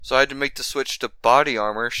So I had to make the switch to body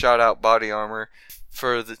armor. Shout out body armor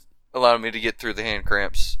for allowing me to get through the hand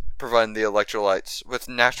cramps, providing the electrolytes with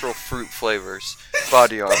natural fruit flavors.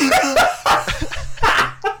 Body armor.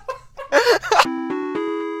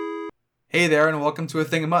 Hey there, and welcome to A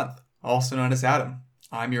Thing a Month, also known as Adam.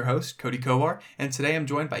 I'm your host, Cody Kovar, and today I'm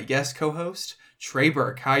joined by guest co-host Trey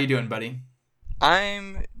Burke. How you doing, buddy?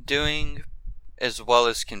 I'm doing as well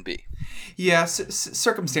as can be. Yeah,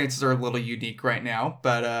 circumstances are a little unique right now,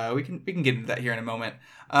 but we can get into that here in a moment.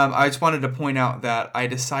 I just wanted to point out that I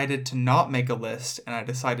decided to not make a list, and I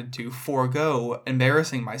decided to forego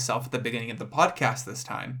embarrassing myself at the beginning of the podcast this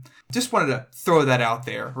time. Just wanted to throw that out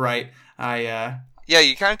there, right? Yeah,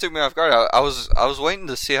 you kind of took me off guard. I was waiting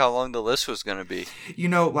to see how long the list was going to be. You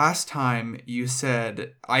know, last time you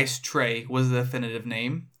said Ice Trey was the definitive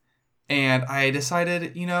name. And I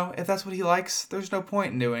decided, you know, if that's what he likes, there's no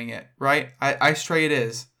point in doing it, right? Ice Trey it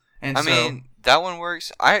is. And I mean, that one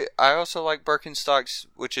works. I also like Birkenstocks,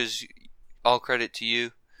 which is all credit to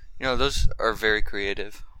you. You know, those are very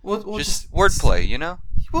creative. We'll just wordplay, you know?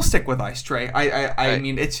 We'll stick with Ice Trey. I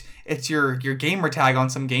mean, it's your gamer tag on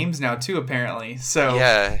some games now too, apparently. So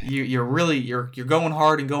yeah, you're going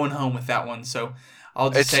hard and going home with that one. So I'll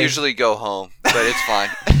just say usually go home, but it's fine.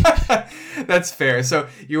 That's fair. So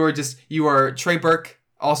you are Trey Burke,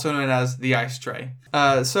 also known as the Ice Trey.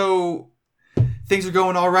 So things are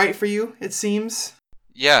going all right for you, it seems.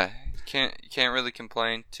 Yeah, can't really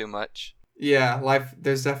complain too much. Yeah, life.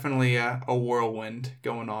 There's definitely a whirlwind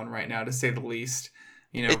going on right now, to say the least.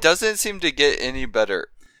 You know, it doesn't seem to get any better.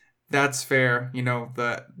 That's fair. You know,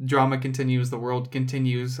 the drama continues, the world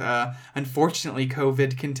continues. Unfortunately,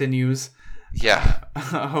 COVID continues. Yeah.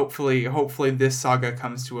 Hopefully this saga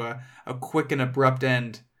comes to a quick and abrupt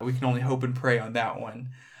end. We can only hope and pray on that one.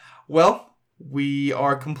 Well, we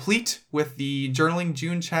are complete with the Journaling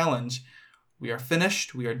June Challenge. We are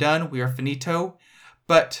finished. We are done. We are finito.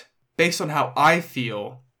 But based on how I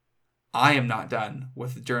feel, I am not done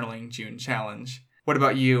with the Journaling June Challenge. What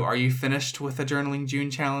about you? Are you finished with the Journaling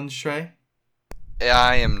June Challenge, Trey?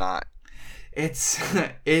 I am not. It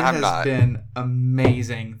has been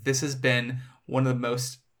amazing. This has been one of the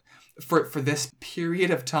most, for this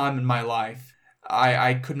period of time in my life,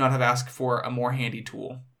 I could not have asked for a more handy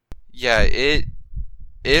tool. Yeah, it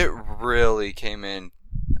really came in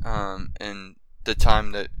the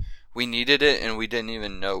time that we needed it, and we didn't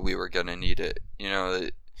even know we were going to need it. You know,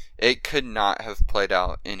 it could not have played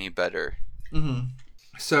out any better. Mm-hmm.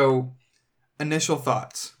 So, initial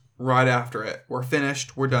thoughts right after it. We're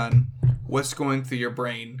finished. We're done. What's going through your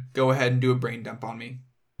brain? Go ahead and do a brain dump on me.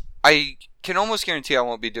 I can almost guarantee I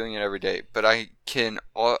won't be doing it every day, but I can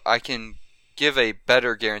give a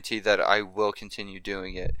better guarantee that I will continue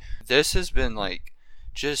doing it. This has been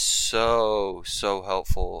just so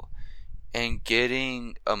helpful in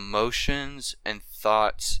getting emotions and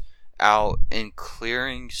thoughts out and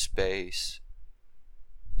clearing space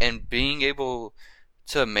and being able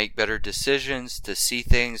to make better decisions, to see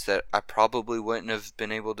things that I probably wouldn't have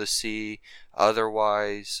been able to see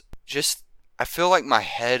otherwise. I feel like my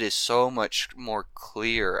head is so much more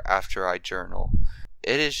clear after I journal.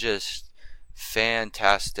 It is just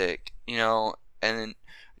fantastic, you know, and then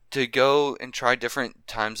to go and try different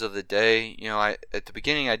times of the day. You know, at the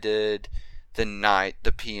beginning I did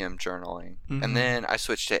the PM journaling, mm-hmm. and then I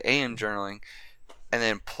switched to AM journaling, and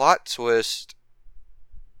then plot twist,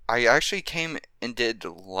 I actually came and did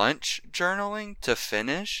lunch journaling to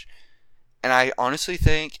finish, and I honestly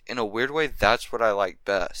think, in a weird way, that's what I like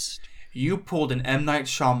best. You pulled an M. Night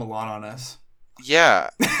Shyamalan on us. Yeah.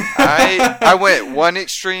 I went one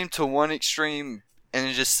extreme to one extreme, and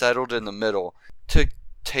it just settled in the middle. To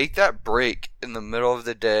take that break in the middle of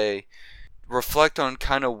the day, reflect on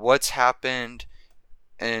kind of what's happened,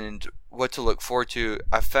 and what to look forward to,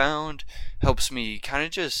 I found helps me kind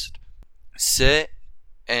of just sit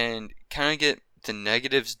and kind of get the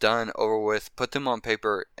negatives done over with, put them on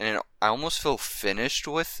paper, and I almost feel finished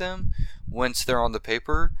with them once they're on the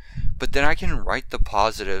paper. But then I can write the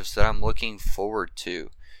positives that I'm looking forward to,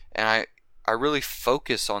 and I really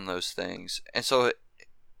focus on those things, and so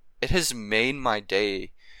it has made my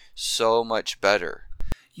day so much better.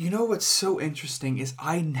 You know what's so interesting is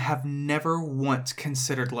I have never once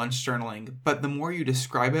considered lunch journaling, but the more you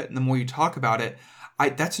describe it and the more you talk about it,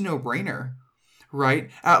 that's a no-brainer.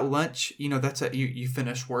 Right? At lunch, you know, you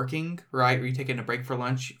finish working, right? Or you taking a break for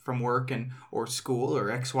lunch from work or school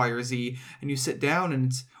or X, Y, or Z, and you sit down, and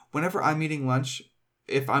it's whenever I'm eating lunch,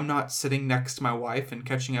 if I'm not sitting next to my wife and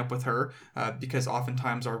catching up with her, because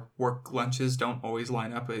oftentimes our work lunches don't always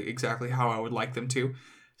line up exactly how I would like them to.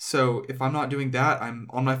 So if I'm not doing that, I'm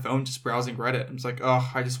on my phone just browsing Reddit. I'm just like,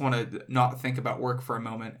 oh, I just want to not think about work for a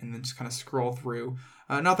moment and then just kind of scroll through.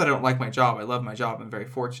 Not that I don't like my job. I love my job. I'm very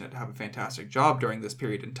fortunate to have a fantastic job during this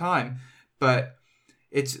period in time. But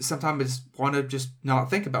it's sometimes I just want to just not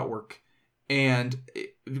think about work. And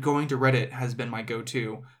going to Reddit has been my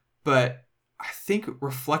go-to. But I think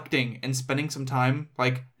reflecting and spending some time,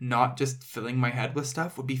 like, not just filling my head with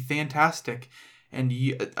stuff would be fantastic. And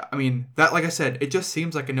I mean, that, like I said, it just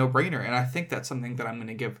seems like a no-brainer. And I think that's something that I'm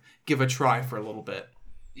going to give a try for a little bit.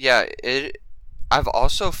 Yeah, I've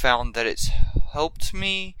also found that it's helped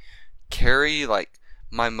me carry like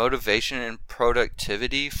my motivation and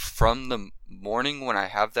productivity from the morning when I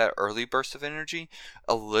have that early burst of energy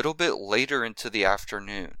a little bit later into the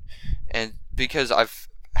afternoon. And because I've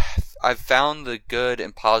found the good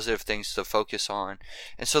and positive things to focus on.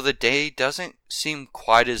 And so the day doesn't seem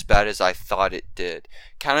quite as bad as I thought it did.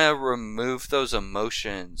 Kind of remove those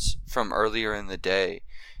emotions from earlier in the day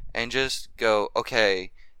and just go,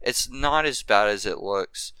 okay, it's not as bad as it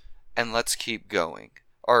looks, and let's keep going.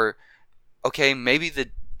 Or, okay, maybe the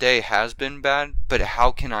day has been bad, but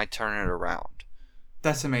how can I turn it around?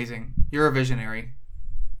 That's amazing. You're a visionary.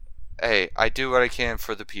 Hey, I do what I can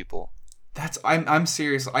for the people. I'm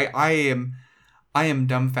serious. I am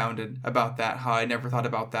dumbfounded about that. How I never thought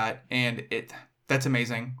about that, and that's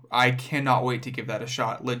amazing. I cannot wait to give that a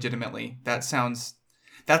shot. Legitimately, that sounds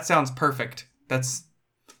perfect. That's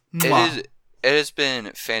mwah. It has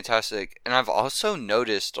been fantastic, and I've also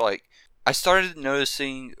noticed, like, I started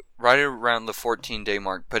noticing right around the 14-day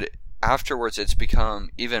mark, but afterwards it's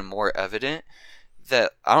become even more evident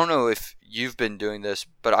that, I don't know if you've been doing this,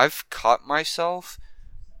 but I've caught myself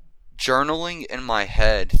journaling in my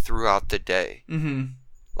head throughout the day. Mm-hmm.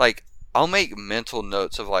 Like, I'll make mental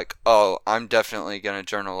notes of like, oh, I'm definitely going to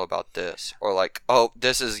journal about this, or like, oh,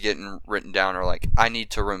 this is getting written down, or like, I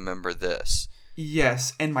need to remember this.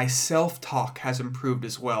 Yes, and my self-talk has improved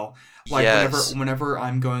as well. Like, Yes. whenever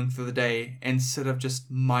I'm going through the day, instead of just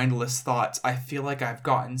mindless thoughts, I feel like I've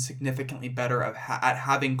gotten significantly better at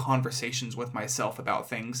having conversations with myself about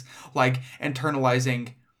things, like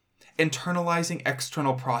internalizing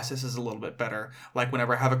external processes a little bit better. Like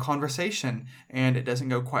whenever I have a conversation and it doesn't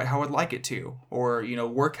go quite how I'd like it to, or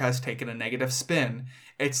work has taken a negative spin,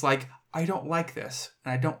 it's like, I don't like this,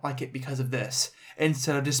 and I don't like it because of this.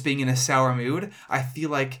 Instead of just being in a sour mood, I feel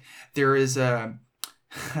like there is a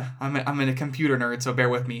I'm in a computer nerd, so bear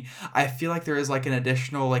with me. I feel like there is like an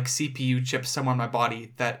additional like CPU chip somewhere in my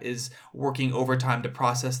body that is working overtime to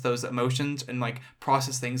process those emotions and like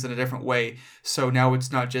process things in a different way. So now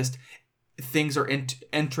it's not just things are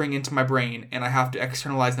entering into my brain and I have to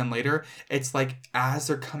externalize them later. It's like as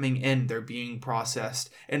they're coming in, they're being processed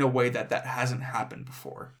in a way that hasn't happened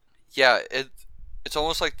before. Yeah, it's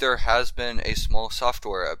almost like there has been a small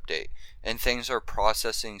software update, and things are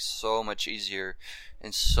processing so much easier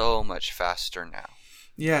and so much faster now.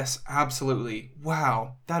 Yes, absolutely.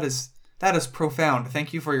 Wow, that is profound.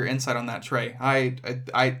 Thank you for your insight on that, Trey.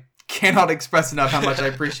 I cannot express enough how much I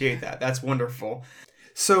appreciate that. That's wonderful.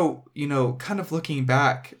 So, kind of looking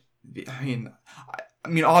back, I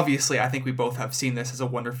mean, obviously, I think we both have seen this as a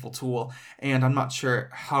wonderful tool, and I'm not sure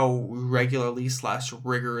how regularly /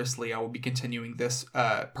 rigorously I will be continuing this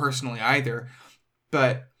personally either.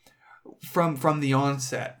 But from the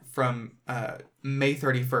onset, from May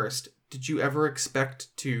 31st, did you ever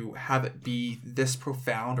expect to have it be this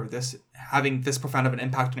profound, or having this profound of an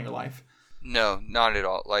impact on your life? No, not at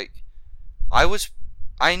all. Like, I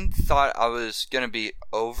thought I was gonna be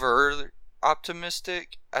over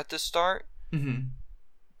optimistic at the start, Mm-hmm.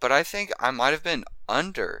 but I think I might have been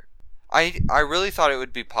under. I really thought it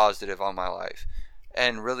would be positive on my life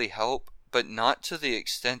and really help, but not to the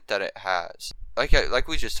extent that it has. Like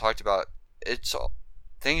we just talked about,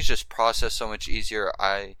 things just process so much easier.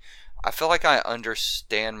 I feel like I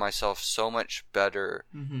understand myself so much better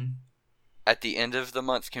Mm-hmm. at the end of the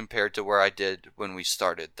month compared to where I did when we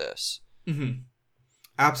started this. Mm-hmm.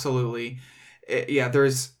 Absolutely. Yeah,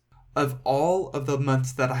 there's, of all of the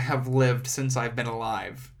months that I have lived since I've been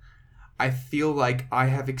alive, I feel like I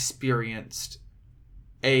have experienced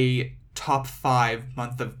a top 5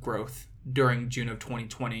 month of growth during June of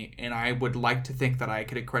 2020, and I would like to think that I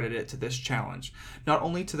could accredit it to this challenge. Not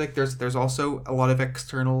only to like, there's also a lot of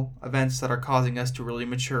external events that are causing us to really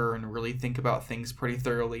mature and really think about things pretty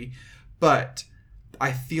thoroughly, but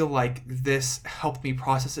I feel like this helped me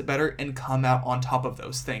process it better and come out on top of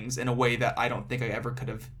those things in a way that I don't think I ever could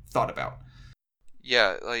have thought about.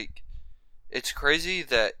 Yeah, like, it's crazy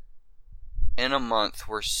that in a month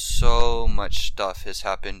where so much stuff has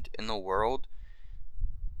happened in the world,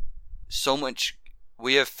 so much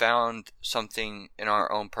we have found something in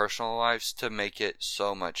our own personal lives to make it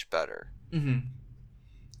so much better. Mm-hmm.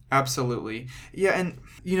 Absolutely. Yeah, and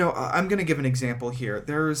I'm going to give an example here.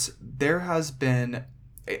 There has been,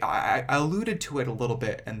 I alluded to it a little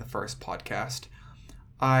bit in the first podcast.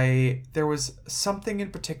 There was something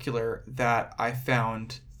in particular that I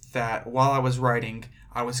found that while I was writing,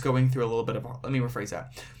 I was going through a little bit of, let me rephrase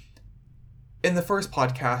that. In the first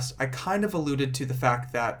podcast, I kind of alluded to the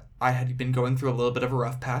fact that I had been going through a little bit of a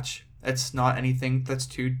rough patch. It's not anything that's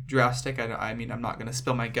too drastic. I mean, I'm not going to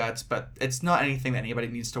spill my guts, but it's not anything that anybody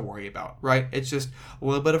needs to worry about, right? It's just a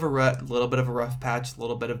little bit of a rut, a little bit of a rough patch, a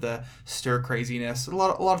little bit of the stir craziness. A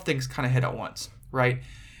lot of things kind of hit at once, right?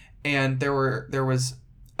 And there was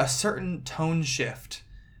a certain tone shift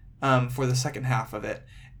for the second half of it,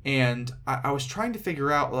 and I was trying to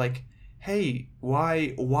figure out, like, hey,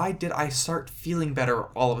 why did I start feeling better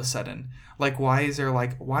all of a sudden? Like, why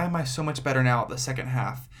am I so much better now at the second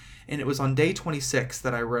half? And it was on day 26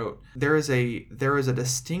 that I wrote, there is a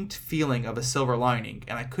distinct feeling of a silver lining,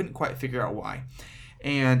 and I couldn't quite figure out why.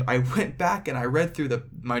 And I went back and I read through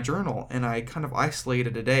my journal, and I kind of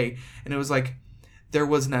isolated a day, and it was like there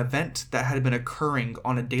was an event that had been occurring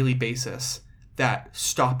on a daily basis that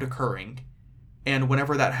stopped occurring. And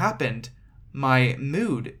whenever that happened, my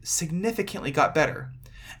mood significantly got better.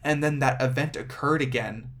 And then that event occurred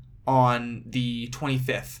again on the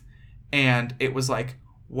 25th. And it was like,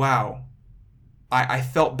 wow, I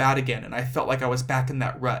felt bad again. And I felt like I was back in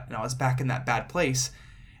that rut and I was back in that bad place.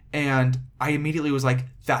 And I immediately was like,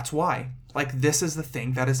 that's why. Like, this is the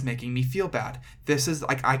thing that is making me feel bad. This is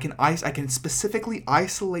like, I can specifically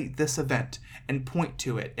isolate this event and point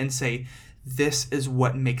to it and say, this is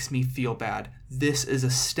what makes me feel bad. This is a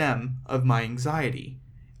stem of my anxiety.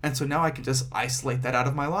 And so now I can just isolate that out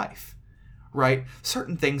of my life, right?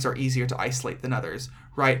 Certain things are easier to isolate than others,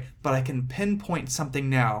 right? But I can pinpoint something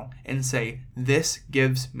now and say, this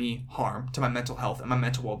gives me harm to my mental health and my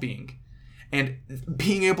mental well-being. And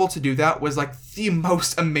being able to do that was like the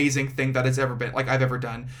most amazing thing that has ever been, like, I've ever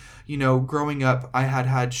done. Growing up, I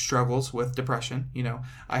had struggles with depression.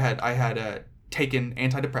 I had taken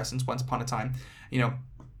antidepressants once upon a time.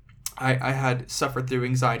 I had suffered through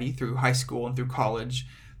anxiety through high school and through college,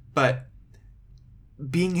 but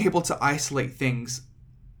being able to isolate things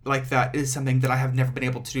like that is something that I have never been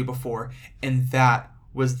able to do before, and that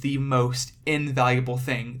was the most invaluable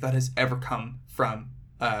thing that has ever come from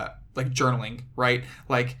like journaling, right?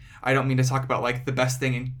 Like, I don't mean to talk about like the best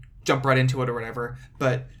thing and jump right into it or whatever,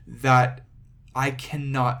 but that I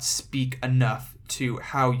cannot speak enough to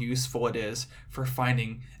how useful it is for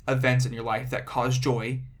finding events in your life that cause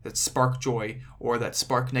joy, that spark joy, or that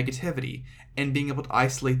spark negativity, and being able to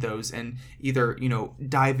isolate those and either,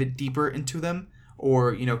 dive it deeper into them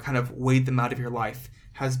or, kind of wade them out of your life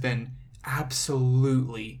has been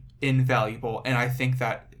absolutely invaluable. And I think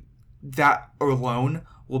that alone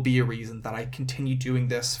will be a reason that I continue doing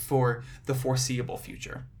this for the foreseeable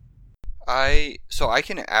future. So I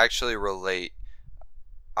can actually relate.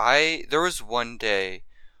 There was one day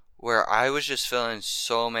where I was just feeling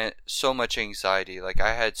so much anxiety. Like,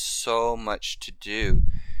 I had so much to do,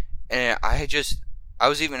 and I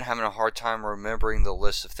was even having a hard time remembering the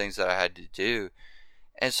list of things that I had to do.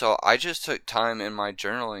 And so I just took time in my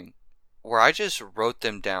journaling where I just wrote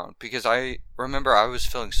them down, because I remember I was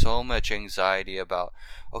feeling so much anxiety about,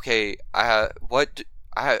 okay, I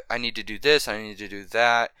need to do this, I need to do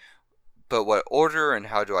that, but what order and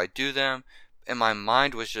how do I do them? And my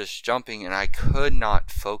mind was just jumping and I could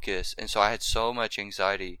not focus. And so I had so much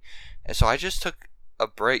anxiety. And so I just took a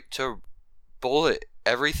break to bullet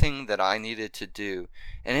everything that I needed to do.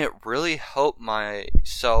 And it really helped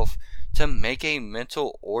myself to make a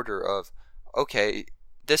mental order of, okay,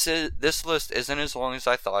 this list isn't as long as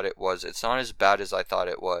I thought it was. It's not as bad as I thought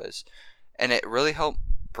it was. And it really helped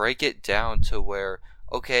break it down to where,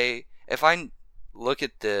 okay, if I look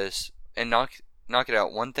at this and knock it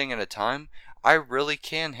out one thing at a time, I really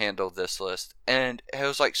can handle this list. And it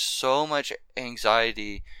was like so much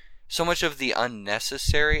anxiety, so much of the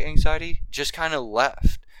unnecessary anxiety just kind of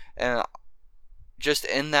left. And just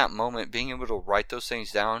in that moment, being able to write those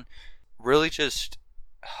things down really just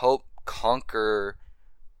helped conquer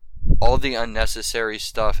all the unnecessary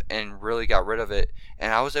stuff and really got rid of it.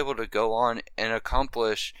 And I was able to go on and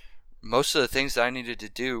accomplish most of the things that I needed to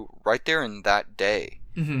do right there in that day.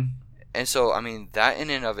 Mm-hmm. And so, I mean, that in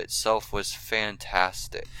and of itself was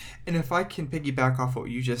fantastic. And if I can piggyback off what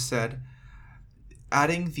you just said,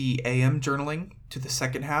 adding the AM journaling to the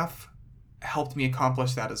second half helped me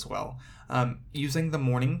accomplish that as well. Using the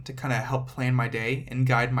morning to kind of help plan my day and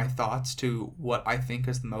guide my thoughts to what I think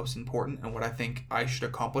is the most important and what I think I should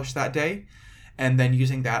accomplish that day. and then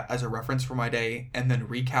using that as a reference for my day and then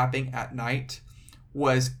recapping at night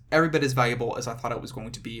was every bit as valuable as I thought it was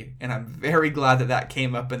going to be. And I'm very glad that that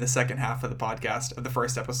came up in the second half of the podcast, of the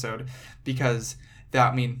first episode, because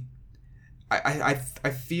that, I mean, I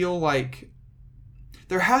feel like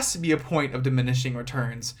there has to be a point of diminishing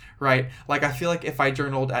returns, right? Like, I feel like if I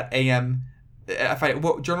journaled at AM, if I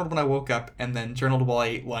journaled when I woke up and then journaled while I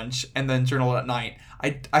ate lunch and then journaled at night,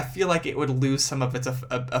 I feel like it would lose some of its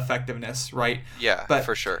effectiveness, right? Yeah, but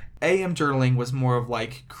for sure. AM journaling was more of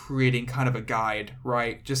like creating kind of a guide,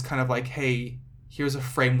 right? Just kind of like, hey, here's a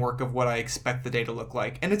framework of what I expect the day to look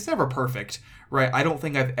like. And it's never perfect, right? I don't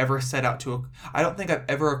think I've ever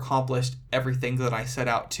accomplished everything that I set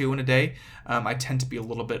out to in a day. I tend to be a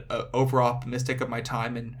little bit over optimistic of my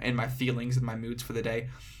time and my feelings and my moods for the day.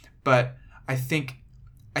 But I think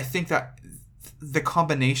that the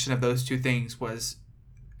combination of those two things was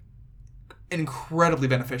incredibly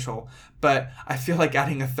beneficial, but I feel like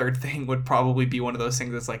adding a third thing would probably be one of those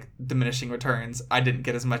things that's like diminishing returns. I didn't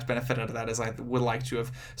get as much benefit out of that as I would like to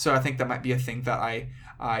have, so I think that might be a thing that I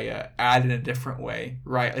add in a different way,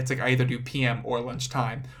 right? It's like I either do PM or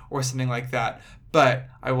lunchtime or something like that. But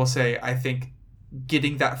I will say, I think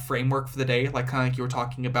getting that framework for the day, like kind of like you were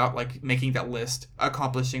talking about, like making that list,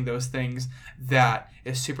 accomplishing those things, that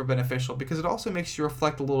is super beneficial, because it also makes you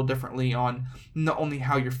reflect a little differently on not only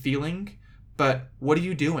how you're feeling, but what are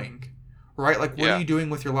you doing, right? Like, what are you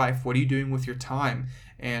doing with your life? What are you doing with your time?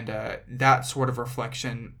 And that sort of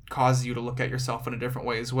reflection causes you to look at yourself in a different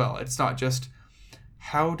way as well. It's not just,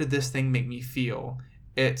 how did this thing make me feel?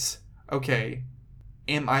 It's, okay,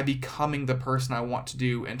 am I becoming the person I want to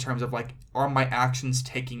do, in terms of like, are my actions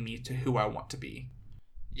taking me to who I want to be?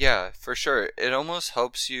 Yeah, for sure. It almost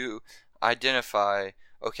helps you identify,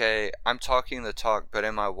 okay, I'm talking the talk, but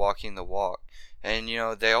am I walking the walk? And,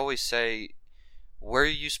 they always say, where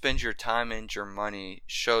you spend your time and your money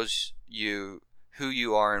shows you who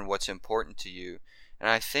you are and what's important to you. And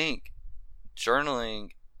I think journaling,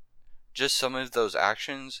 just some of those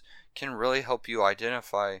actions, can really help you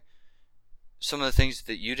identify some of the things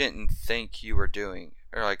that you didn't think you were doing.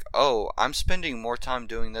 Or like, oh, I'm spending more time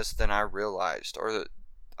doing this than I realized or that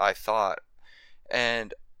I thought.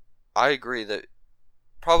 And I agree that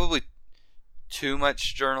probably too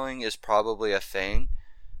much journaling is probably a thing.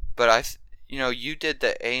 But you did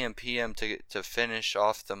the AM PM to finish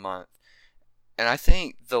off the month. And I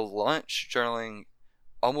think the lunch journaling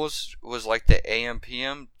almost was like the AM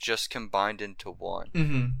PM just combined into one.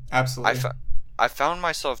 Mm-hmm. Absolutely. I found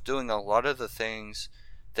myself doing a lot of the things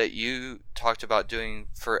that you talked about doing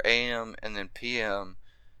for AM and then PM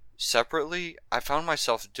separately. I found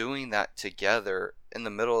myself doing that together in the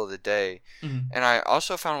middle of the day. Mm-hmm. And I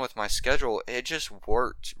also found with my schedule, it just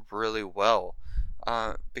worked really well.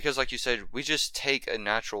 Because like you said, we just take a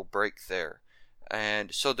natural break there.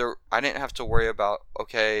 And so I didn't have to worry about,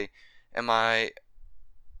 okay, am I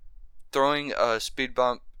throwing a speed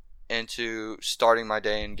bump into starting my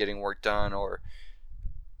day and getting work done, or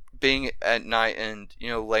being at night and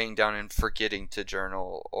laying down and forgetting to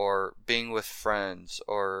journal, or being with friends,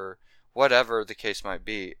 or whatever the case might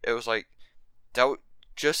be. It was like that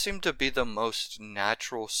just seemed to be the most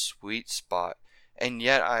natural sweet spot, and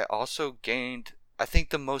yet I also gained, I think,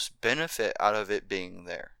 the most benefit out of it being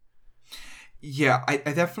there. Yeah, I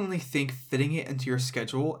definitely think fitting it into your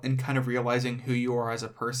schedule and kind of realizing who you are as a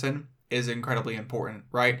person is incredibly important,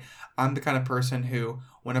 right? I'm the kind of person who,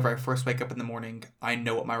 whenever I first wake up in the morning, I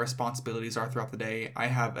know what my responsibilities are throughout the day. I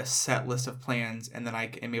have a set list of plans, and then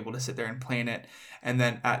I am able to sit there and plan it. And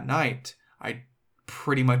then at night, I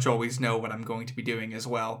pretty much always know what I'm going to be doing as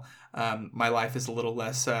well. My life is a little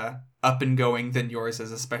less up and going than yours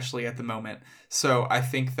is, especially at the moment. So I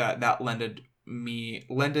think that lended me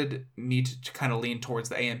to kind of lean towards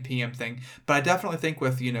the AM PM thing. But I definitely think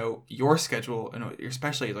with your schedule,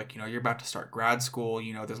 especially like you're about to start grad school,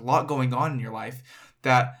 there's a lot going on in your life,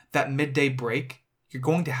 that midday break, you're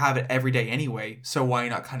going to have it every day anyway, so why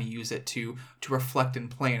not kind of use it to reflect and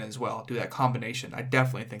plan as well, do that combination. I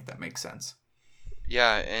definitely think that makes sense.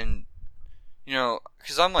 Yeah. And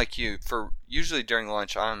because I'm like you, for usually during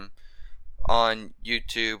lunch I'm on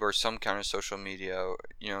YouTube or some kind of social media,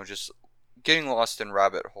 just getting lost in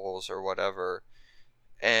rabbit holes or whatever.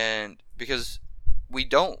 And because we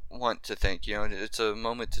don't want to think, it's a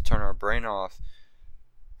moment to turn our brain off,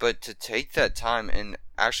 but to take that time and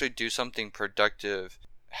actually do something productive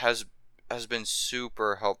has been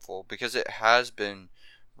super helpful, because it has been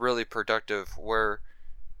really productive, where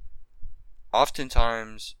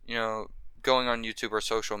oftentimes, going on YouTube or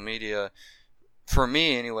social media, for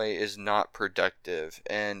me anyway, is not productive,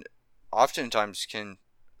 and oftentimes can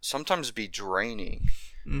sometimes be draining.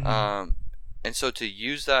 Mm-hmm. And so to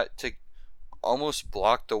use that to almost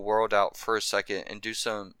block the world out for a second and do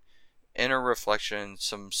some inner reflection,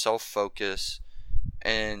 some self-focus,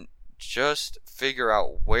 and just figure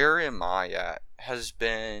out where am I at has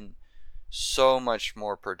been so much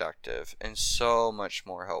more productive and so much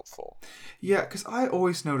more helpful. Yeah, because I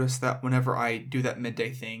always notice that whenever I do that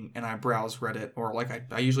midday thing and I browse Reddit, or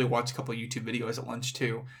like I usually watch a couple of YouTube videos at lunch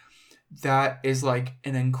too, that is like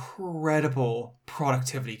an incredible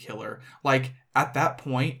productivity killer. Like at that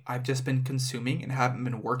point, I've just been consuming and haven't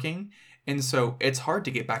been working. And so it's hard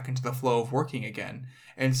to get back into the flow of working again.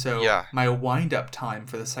 And so Yeah. my wind up time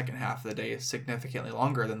for the second half of the day is significantly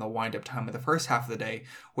longer than the wind up time of the first half of the day,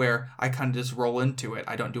 where I kind of just roll into it.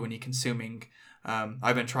 I don't do any consuming.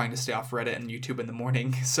 I've been trying to stay off Reddit and YouTube in the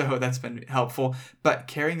morning, so that's been helpful. But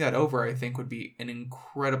carrying that over, I think, would be an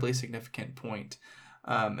incredibly significant point.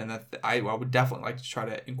 And that I would definitely like to try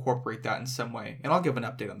to incorporate that in some way. And I'll give an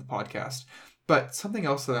update on the podcast. But something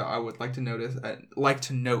else that I would like to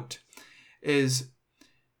note is,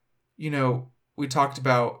 we talked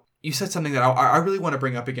about, you said something that I really want to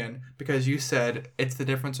bring up again, because you said it's the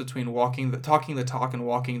difference between talking the talk and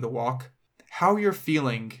walking the walk. How you're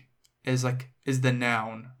feeling is the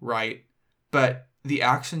noun, right? But the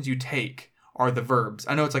actions you take are the verbs.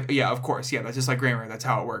 I know it's like, yeah, of course. Yeah, that's just like grammar. That's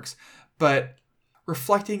how it works. But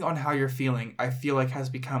reflecting on how you're feeling, I feel like has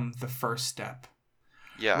become the first step.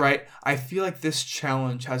 Yeah. Right? I feel like this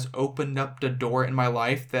challenge has opened up the door in my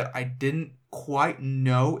life that I didn't quite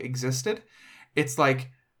know existed. It's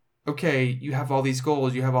like, okay, you have all these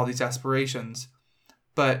goals, you have all these aspirations,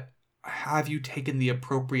 but have you taken the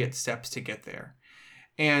appropriate steps to get there?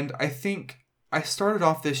 And I think I started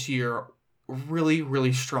off this year really,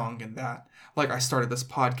 really strong in that. Like, I started this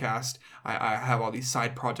podcast. I have all these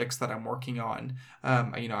side projects that I'm working on.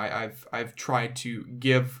 I've tried to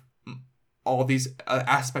give all these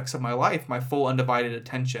aspects of my life my full undivided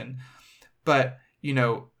attention. But,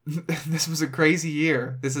 this was a crazy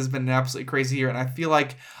year. This has been an absolutely crazy year. And I feel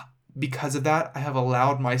like because of that, I have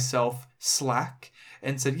allowed myself slack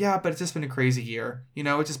and said, yeah, but it's just been a crazy year.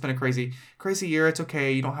 It's just been a crazy year. It's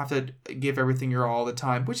okay. You don't have to give everything your all the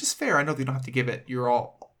time, which is fair. I know that you don't have to give it your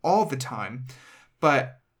all the time.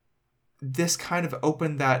 But this kind of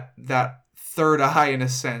opened that third eye in a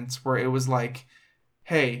sense, where it was like,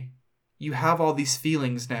 hey, you have all these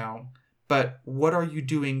feelings now, but what are you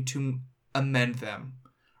doing to amend them?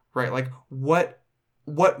 Right? Like, what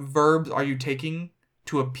verbs are you taking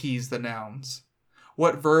to appease the nouns?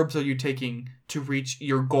 What verbs are you taking to reach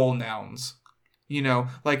your goal nouns?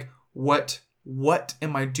 Like, what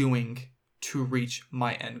am I doing to reach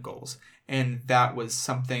my end goals? And that was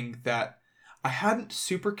something that I hadn't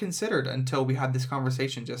super considered until we had this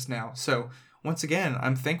conversation just now. So once again,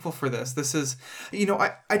 I'm thankful for this. This is,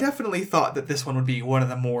 I definitely thought that this one would be one of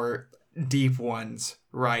the more deep ones,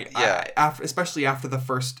 right? Yeah. Especially after the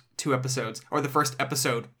first 2 episodes, or the first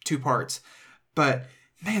episode, 2 parts. But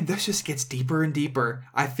man, this just gets deeper and deeper.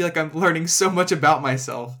 I feel like I'm learning so much about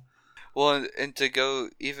myself. Well, and to go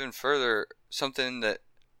even further, something that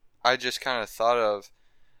I just kind of thought of,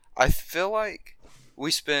 I feel like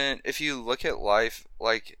if you look at life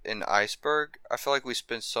like an iceberg, I feel like we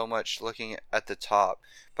spend so much looking at the top.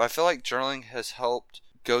 But I feel like journaling has helped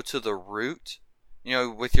go to the root,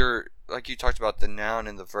 with like you talked about the noun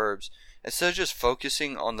and the verbs. Instead of just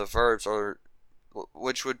focusing on the verbs, or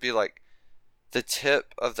which would be like the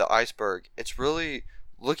tip of the iceberg, it's really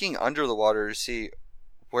looking under the water to see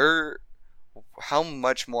how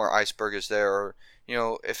much more iceberg is there. Or,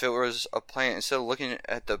 if it was a plant, instead of looking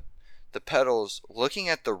at the petals, looking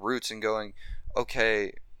at the roots and going,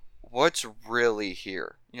 okay, what's really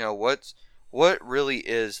here? What really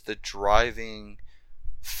is the driving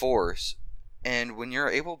force? And when you're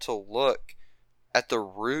able to look at the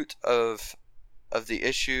root of the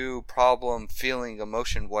issue, problem, feeling,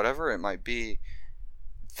 emotion, whatever it might be,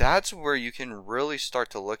 that's where you can really start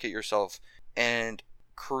to look at yourself and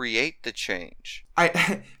create the change.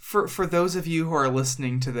 For those of you who are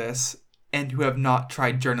listening to this and who have not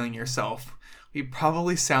tried journaling yourself, we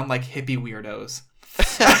probably sound like hippie weirdos.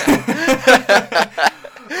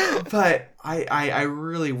 But I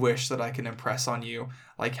really wish that I can impress on you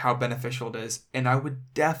like how beneficial it is, and I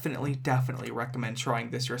would definitely recommend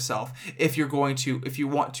trying this yourself if you want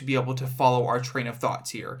to be able to follow our train of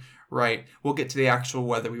thoughts here, right? We'll get to the actual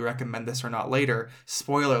whether we recommend this or not later.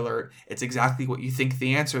 Spoiler alert, it's exactly what you think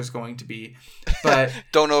the answer is going to be, but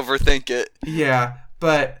don't overthink it. Yeah,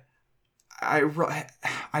 but I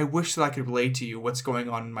wish that I could relate to you what's going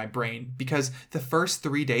on in my brain, because the first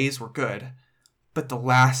 3 days were good, but the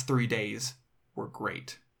last 3 days were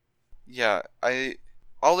great. Yeah,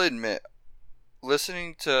 I'll admit,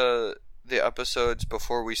 listening to the episodes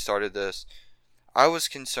before we started this, I was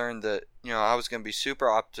concerned that, I was going to be super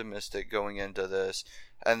optimistic going into this,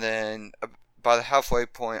 and then by the halfway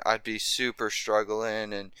point, I'd be super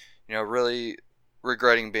struggling and, really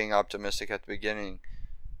regretting being optimistic at the beginning.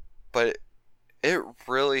 But it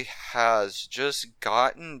really has just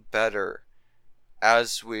gotten better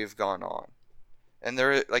as we've gone on. And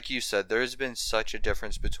there, like you said, there has been such a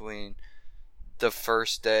difference between the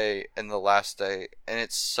first day and the last day, and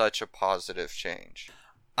it's such a positive change.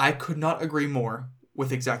 I could not agree more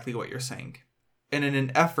with exactly what you're saying. And in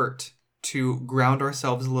an effort to ground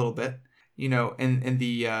ourselves a little bit, in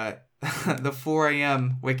the the 4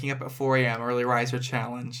 a.m., waking up at 4 a.m. early riser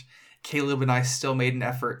challenge, Caleb and I still made an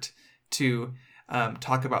effort to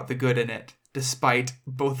talk about the good in it, despite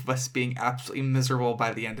both of us being absolutely miserable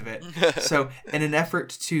by the end of it. So in an effort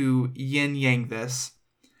to yin-yang this,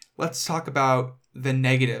 let's talk about the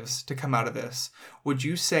negatives to come out of this. Would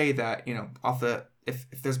you say that,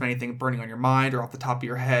 if there's been anything burning on your mind or off the top of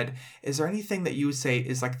your head, is there anything that you would say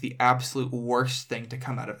is like the absolute worst thing to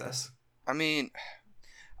come out of this? I mean,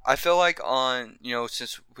 I feel like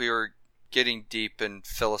since we were getting deep and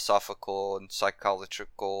philosophical and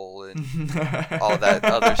psychological and all that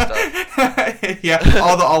other stuff. Yeah,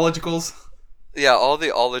 all the ologicals. Yeah, all the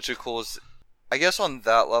ologicals. I guess on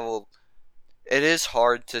that level, it is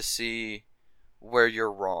hard to see where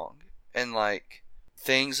you're wrong and like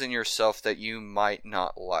things in yourself that you might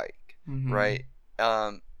not like, right?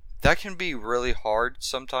 That can be really hard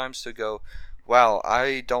sometimes to go, wow,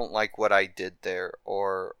 I don't like what I did there,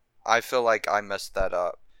 or I feel like I messed that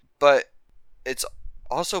up. But it's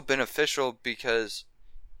also beneficial because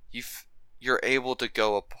you're able to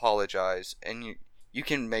go apologize, and you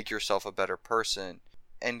can make yourself a better person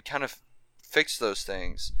and kind of fix those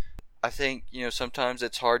things. I think, sometimes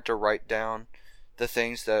it's hard to write down the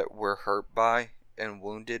things that we're hurt by and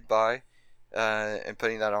wounded by, and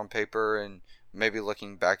putting that on paper and maybe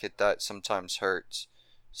looking back at that sometimes hurts.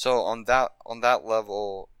 So on that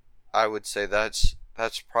level, I would say that's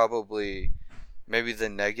probably maybe the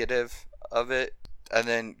negative of it. And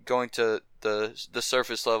then going to the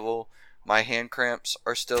surface level, my hand cramps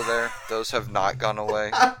are still there. Those have not gone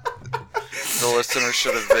away. The listeners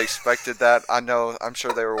should have expected that. I'm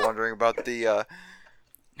sure they were wondering about the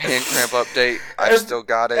hand cramp update. I still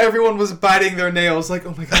got it. Everyone was biting their nails like,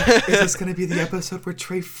 oh my god, is this going to be the episode where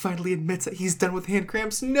Trey finally admits that he's done with hand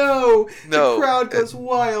cramps? No! The crowd goes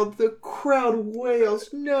wild. The crowd wails.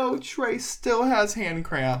 No, Trey still has hand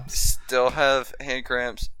cramps. Still have hand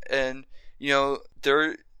cramps. And,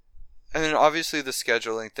 and then obviously the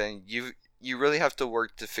scheduling thing, you really have to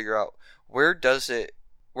work to figure out where does it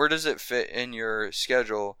fit in your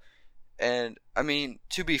schedule. And I mean,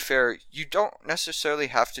 to be fair, you don't necessarily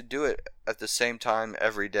have to do it at the same time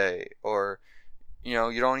every day, or you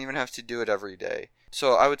don't even have to do it every day.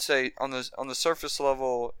 So I would say on the surface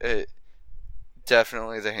level, it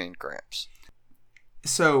definitely the hand cramps.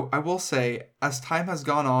 So I will say, as time has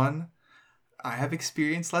gone on, I have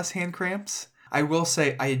experienced less hand cramps. I will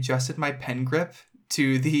say I adjusted my pen grip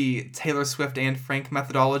to the Taylor Swift and Frank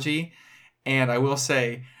methodology, and I will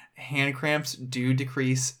say hand cramps do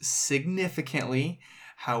decrease significantly.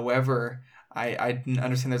 However, I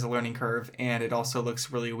understand there's a learning curve, and it also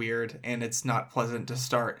looks really weird, and it's not pleasant to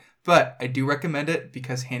start. But I do recommend it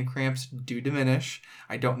because hand cramps do diminish.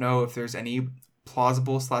 I don't know if there's any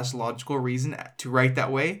plausible/logical reason to write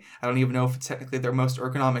that way. I don't even know if it's technically their most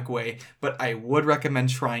ergonomic way, but I would recommend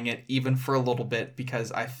trying it even for a little bit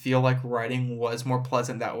because I feel like writing was more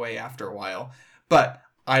pleasant that way after a while. But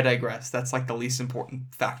I digress. That's like the least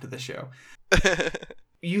important fact of the show.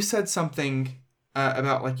 You said something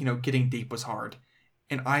about getting deep was hard.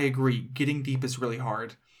 And I agree. Getting deep is really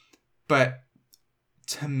hard. But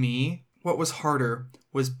to me, what was harder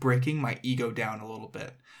was breaking my ego down a little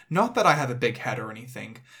bit. Not that I have a big head or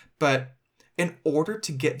anything, but in order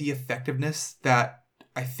to get the effectiveness that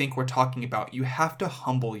I think we're talking about, you have to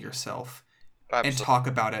humble yourself. Absolutely. And talk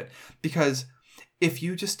about it. Because if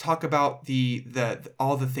you just talk about the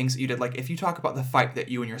all the things that you did, like if you talk about the fight that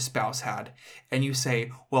you and your spouse had, and you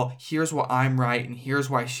say, well, here's what I'm right, and here's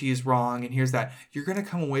why she's wrong, and here's that, you're going to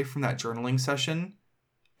come away from that journaling session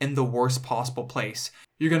in the worst possible place.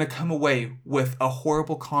 You're going to come away with a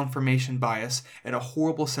horrible confirmation bias and a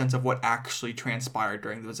horrible sense of what actually transpired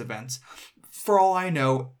during those events. For all I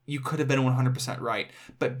know, you could have been 100% right,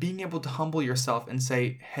 but being able to humble yourself and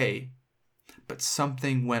say, hey, but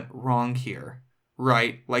something went wrong here.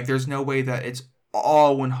 Right? Like, there's no way that it's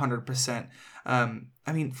all 100%.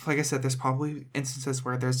 I mean, like I said, there's probably instances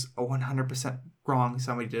where there's a 100% wrong,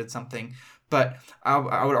 somebody did something. But I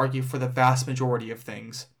would argue for the vast majority of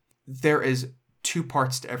things, there is two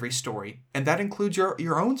parts to every story, and that includes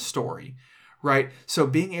your own story, right? So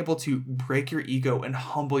being able to break your ego and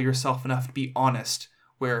humble yourself enough to be honest,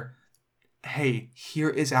 where, hey, here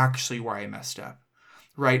is actually where I messed up,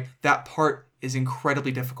 right? That part is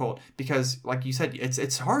incredibly difficult because, like you said,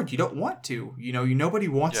 it's hard. You don't want to, nobody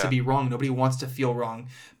wants to be wrong. Nobody wants to feel wrong,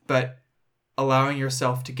 but allowing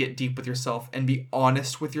yourself to get deep with yourself and be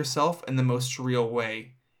honest with yourself in the most real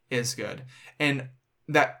way is good. And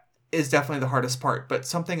that is definitely the hardest part. But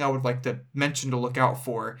something I would like to mention to look out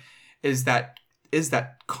for is that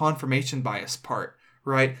confirmation bias part,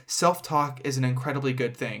 right? Self-talk is an incredibly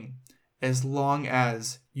good thing as long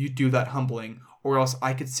as you do that humbling, or else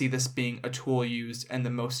I could see this being a tool used in the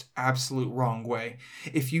most absolute wrong way.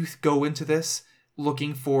 If you go into this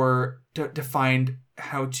looking to find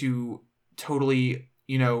how to totally,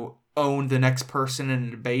 own the next person in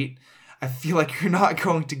a debate, I feel like you're not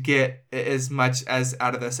going to get as much as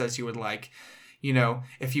out of this as you would like.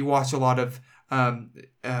 If you watch a lot of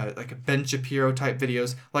like Ben Shapiro type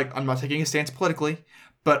videos, like, I'm not taking a stance politically,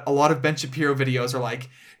 but a lot of Ben Shapiro videos are like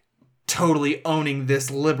totally owning this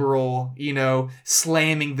liberal,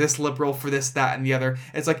 slamming this liberal for this, that, and the other.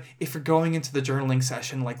 It's like, if you're going into the journaling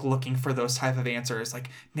session, like looking for those type of answers, like,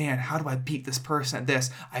 man, how do I beat this person at this?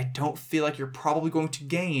 I don't feel like you're probably going to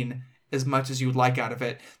gain as much as you would like out of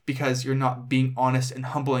it because you're not being honest and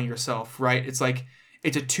humbling yourself, right? It's like,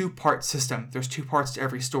 it's a two-part system. There's two parts to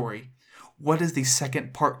every story. What is the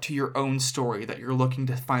second part to your own story that you're looking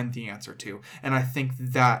to find the answer to? And I think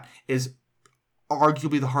that is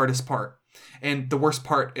arguably the hardest part. And the worst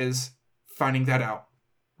part is finding that out,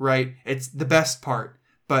 right? It's the best part,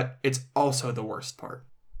 but it's also the worst part.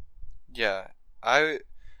 Yeah, I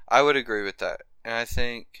would agree with that. And I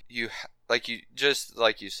think like you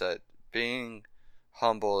said, being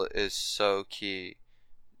humble is so key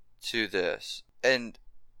to this. And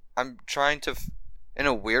I'm trying to, in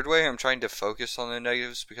a weird way, I'm trying to focus on the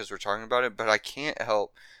negatives because we're talking about it, but I can't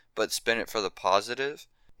help but spin it for the positive.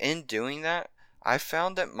 In doing that, I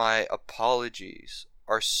found that my apologies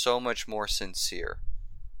are so much more sincere.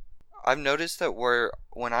 I've noticed that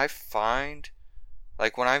when I've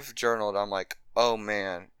journaled, I'm like, oh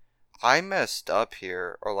man, I messed up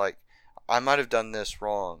here, or like, I might have done this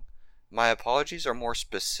wrong. My apologies are more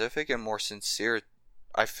specific and more sincere,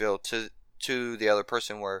 I feel, to the other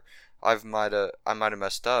person, where I might have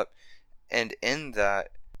messed up, and in that,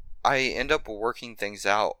 I end up working things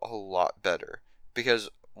out a lot better because,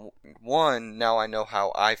 one, now I know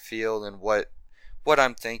how I feel and what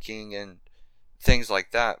I'm thinking and things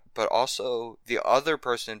like that, but also the other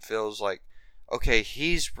person feels like, okay,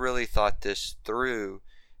 he's really thought this through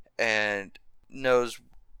and knows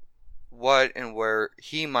what and where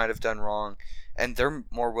he might have done wrong, and they're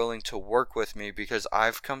more willing to work with me because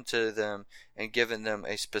I've come to them and given them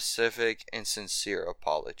a specific and sincere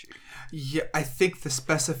apology. Yeah, I think the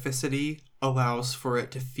specificity allows for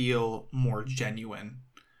it to feel more genuine,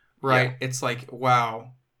 right? Yeah. It's like,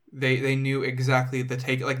 wow, they knew exactly the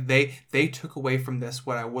take, like they took away from this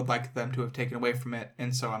what I would like them to have taken away from it,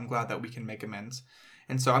 and so I'm glad that we can make amends.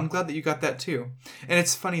 And so I'm glad that you got that too. And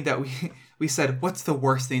it's funny that we said, what's the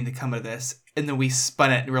worst thing to come of this? And then we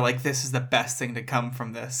spun it and we're like, this is the best thing to come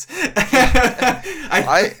from this. I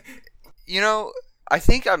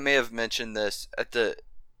think I may have mentioned this at the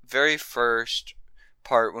very first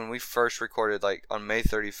part when we first recorded, like on May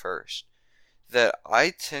 31st, that I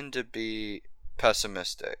tend to be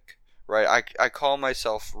pessimistic, right? I call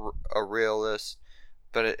myself a realist,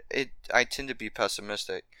 but I tend to be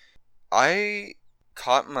pessimistic. I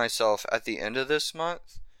caught myself at the end of this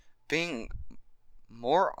month being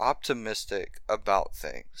more optimistic about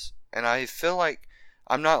things, and I feel like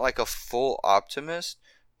I'm not like a full optimist,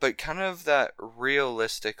 but kind of that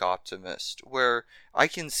realistic optimist where I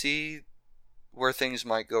can see where things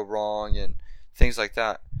might go wrong and things like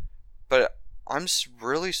that, but I'm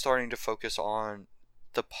really starting to focus on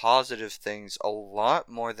the positive things a lot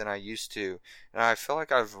more than I used to, and I feel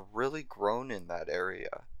like I've really grown in that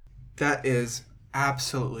area. That is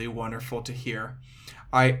absolutely wonderful to hear.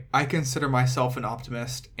 I consider myself an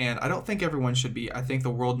optimist, and I don't think everyone should be. I think the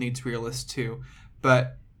world needs realists too.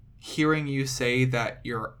 But hearing you say that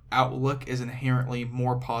your outlook is inherently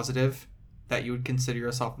more positive, that you would consider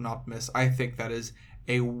yourself an optimist, I think that is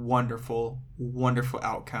a wonderful, wonderful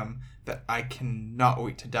outcome that I cannot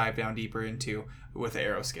wait to dive down deeper into with the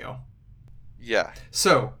Arrow Scale. Yeah.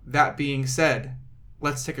 So, that being said,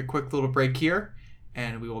 let's take a quick little break here,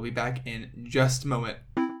 and we will be back in just a moment.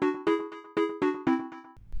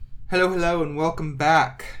 Hello, and welcome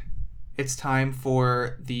back. It's time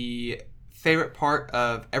for the favorite part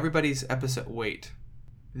of everybody's episode. Wait,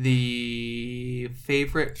 The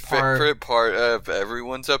favorite part... Favorite part of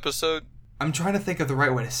everyone's episode? I'm trying to think of the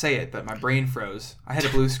right way to say it, but my brain froze. I had a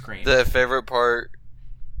blue screen. The favorite part...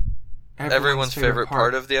 Everyone's favorite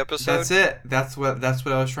part of the episode? That's it. That's what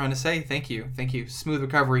I was trying to say. Thank you. Smooth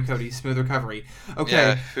recovery, Cody. Smooth recovery. Okay.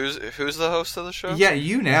 Yeah, who's the host of the show? Yeah,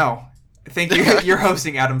 you now. Thank you. You're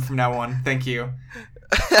hosting, Adam, from now on. Thank you.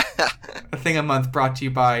 A thing a month brought to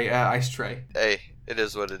you by Ice Trey. Hey, it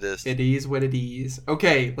is what it is. It is what it is.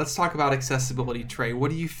 Okay, let's talk about accessibility, Trey.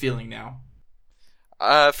 What are you feeling now?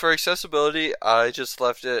 For accessibility, I just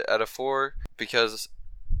left it at a 4 because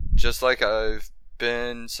just like I've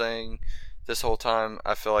been saying this whole time,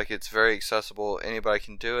 I feel like it's very accessible. Anybody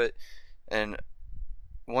can do it, and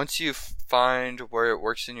once you find where it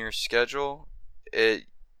works in your schedule,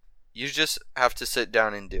 you just have to sit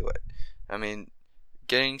down and do it. I mean,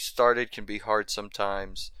 getting started can be hard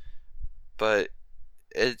sometimes, but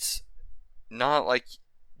it's not like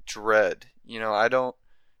dread. I don't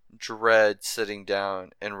dread sitting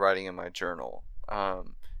down and writing in my journal,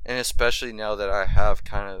 and especially now that I have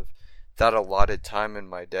kind of that allotted time in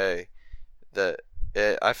my day,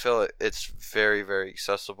 I feel it's very, very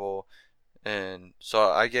accessible, and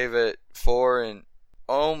so I gave it 4 and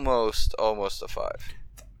almost a 5.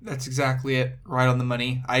 That's exactly it, right on the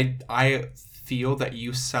money. I feel that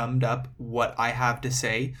you summed up what I have to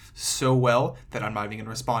say so well that I'm not even gonna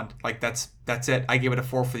respond. Like that's it. I gave it a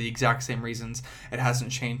 4 for the exact same reasons. It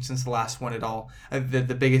hasn't changed since the last one at all.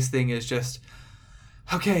 The biggest thing is just,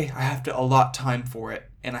 okay, I have to allot time for it,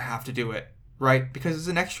 and I have to do it, right? Because it's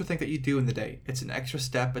an extra thing that you do in the day. It's an extra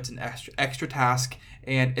step. It's an extra task,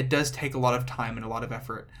 and it does take a lot of time and a lot of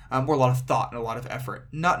effort, or a lot of thought and a lot of effort.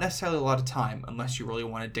 Not necessarily a lot of time, unless you really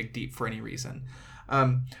want to dig deep for any reason.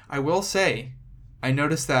 I will say, I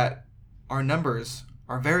noticed that our numbers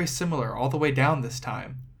are very similar all the way down this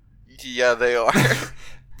time. Yeah, they are.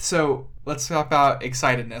 So let's talk about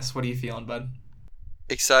excitedness. What are you feeling, bud?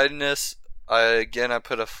 Excitedness. I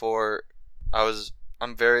put a 4.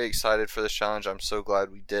 I'm very excited for this challenge. I'm so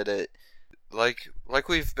glad we did it. Like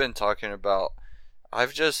we've been talking about,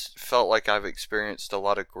 I've just felt like I've experienced a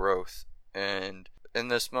lot of growth and in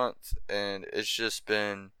this month, and it's just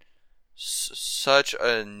been such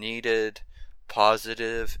a needed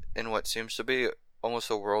positive in what seems to be almost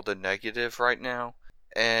a world of negative right now.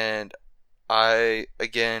 And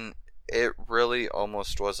it really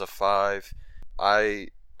almost was a 5. I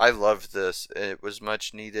loved this. It was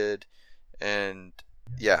much needed, and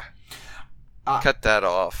yeah. Cut that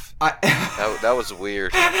off. That was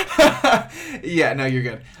weird. Yeah, no, you're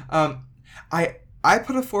good. I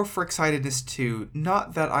put a 4 for excitedness too.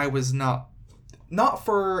 Not that I was not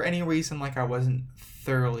for any reason like I wasn't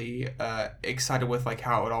thoroughly excited with like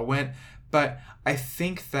how it all went, but I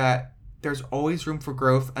think that there's always room for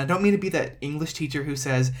growth. I don't mean to be that English teacher who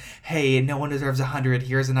says, hey, no one deserves 100,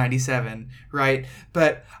 here's a 97, right?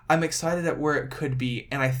 But I'm excited at where it could be,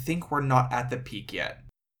 and I think we're not at the peak yet.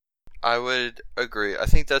 I would agree. I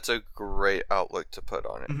think that's a great outlook to put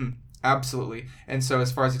on it. Mm-hmm. Absolutely. And so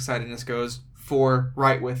as far as excitedness goes, 4,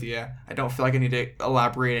 right with you. I don't feel like I need to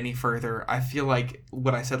elaborate any further. I feel like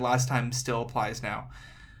what I said last time still applies now.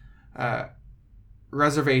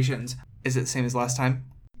 Reservations. Is it the same as last time?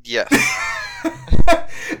 Yes.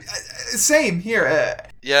 Same here.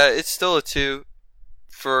 Yeah, it's still a 2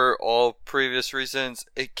 for all previous reasons.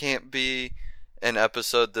 It can't be an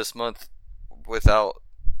episode this month without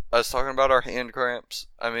us talking about our hand cramps.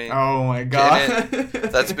 I mean, oh my god,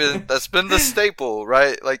 that's been the staple,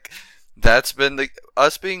 right? Like that's been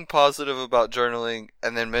us being positive about journaling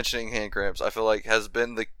and then mentioning hand cramps. I feel like has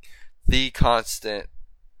been the constant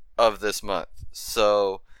of this month.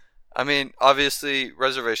 So, I mean, obviously,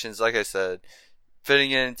 reservations, like I said,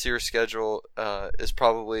 fitting it into your schedule is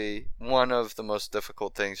probably one of the most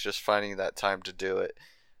difficult things, just finding that time to do it.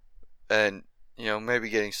 And, maybe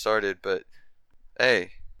getting started. But,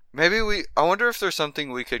 hey, I wonder if there's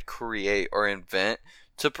something we could create or invent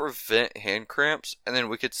to prevent hand cramps, and then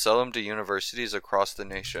we could sell them to universities across the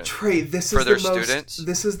nation. Trey, this for is their the most, students.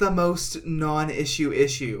 This is the most non-issue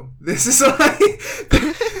issue. This is like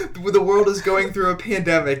the world is going through a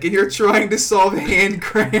pandemic, and you're trying to solve hand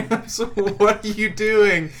cramps. What are you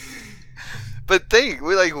doing? But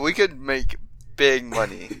we could make big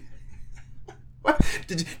money. What?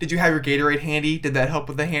 Did you have your Gatorade handy? Did that help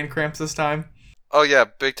with the hand cramps this time? Oh yeah,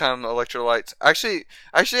 big time electrolytes. Actually,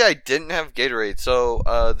 I didn't have Gatorade, so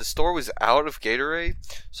the store was out of Gatorade,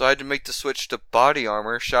 so I had to make the switch to Body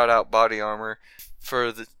Armor. Shout out Body Armor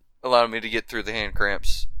for allowing me to get through the hand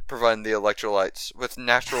cramps, providing the electrolytes with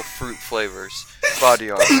natural fruit flavors.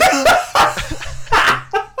 Body Armor.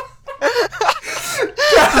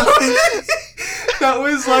 That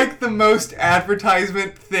was like the most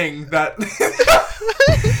advertisement thing that...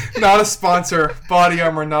 Not a sponsor. Body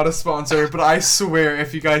Armor, not a sponsor. But I swear,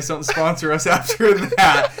 if you guys don't sponsor us after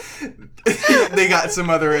that, they got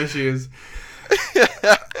some other issues.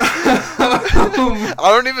 I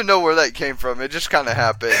don't even know where that came from. It just kind of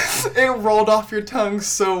happened. It rolled off your tongue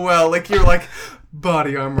so well. Like, you're like,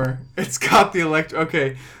 Body Armor. It's got the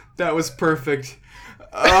Okay, that was perfect.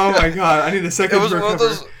 Oh my god, I need a second to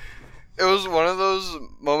recover. It was one of those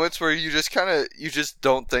moments where you just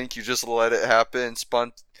don't think, you just let it happen,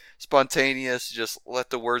 spontaneous, just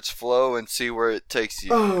let the words flow and see where it takes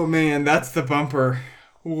you. Oh man, that's the bumper.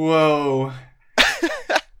 Whoa.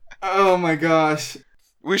 Oh my gosh.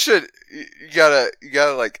 You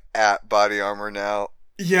gotta like at Body Armor now.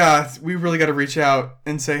 Yeah, we really gotta reach out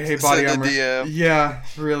and say, hey, Body Armor. DM. Yeah,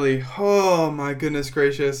 really. Oh my goodness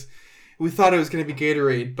gracious. We thought it was gonna be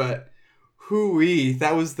Gatorade, but hoo-wee,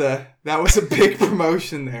 that was a big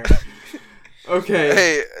promotion there. Okay.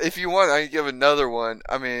 Hey, if you want, I can give another one.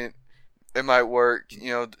 I mean, it might work.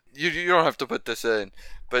 You know, you don't have to put this in.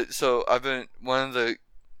 But so I've been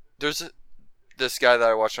there's this guy that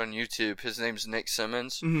I watch on YouTube. His name's Nick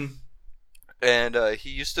Simmons, mm-hmm. and he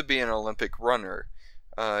used to be an Olympic runner,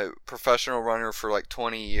 professional runner for like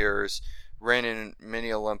 20 years. Ran in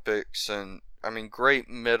many Olympics, and I mean, great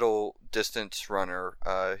middle distance runner.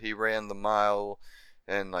 He ran the mile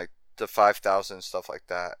and like the 5,000 stuff like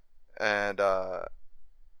that, and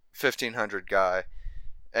 1,500 guy,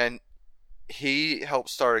 and he helped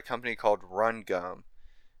start a company called Run Gum,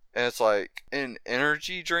 and it's like an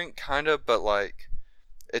energy drink kind of, but like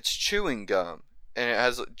it's chewing gum, and it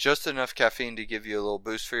has just enough caffeine to give you a little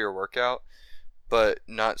boost for your workout, but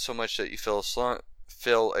not so much that you feel a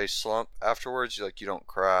slump afterwards. You don't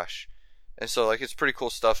crash. And so, like, it's pretty cool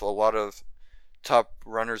stuff. A lot of top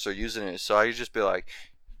runners are using it. So I just be like,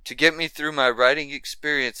 to get me through my riding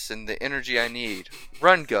experience and the energy I need,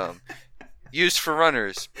 Run Gum. Used for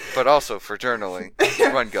runners, but also for journaling.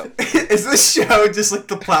 Run Gum. Is this show just like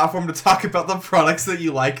the platform to talk about the products that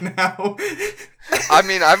you like now? I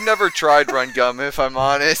mean, I've never tried Run Gum, if I'm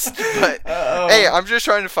honest. But hey, I'm just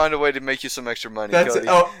trying to find a way to make you some extra money, Cody.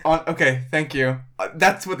 Okay, thank you.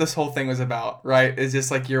 That's what this whole thing was about, right? It's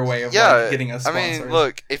just like your way of like, getting us sponsors. I mean,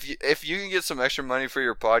 look, if you can get some extra money for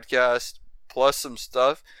your podcast plus some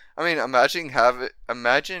stuff, I mean, imagine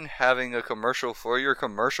having a commercial for your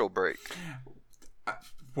commercial break.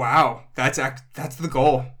 Wow, that's the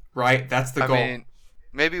goal, right? That's the goal. I mean,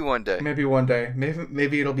 maybe one day. Maybe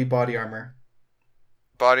it'll be Body Armor.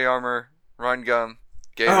 Body Armor, Run Gum,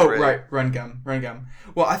 Gatorade. Oh, right, Run Gum.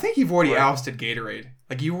 Well, I think you've already ousted Gatorade.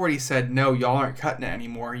 Like, you already said, no, y'all aren't cutting it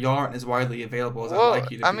anymore. Y'all aren't as widely available as I'd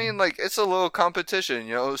like you to be. I mean, like, it's a little competition,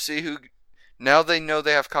 you know? See who... Now they know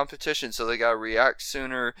they have competition, so they gotta react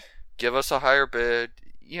sooner, give us a higher bid,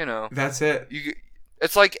 you know. That's it.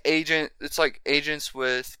 It's like agents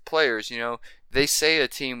with players, you know. They say a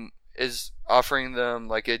team is offering them,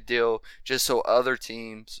 like, a deal just so other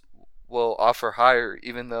teams will offer higher,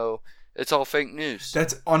 even though it's all fake news.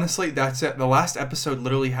 That's it. The last episode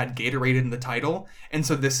literally had Gatorade in the title, and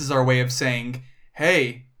so this is our way of saying,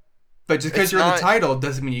 hey, but just because you're in the title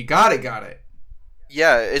doesn't mean you got it.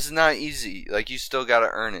 Yeah, it's not easy. Like, you still gotta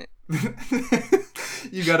earn it.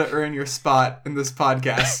 You gotta earn your spot in this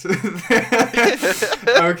podcast.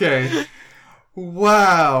 Okay.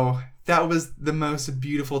 Wow. That was the most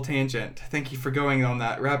beautiful tangent. Thank you for going on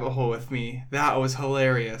that rabbit hole with me. That was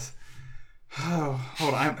hilarious. Oh,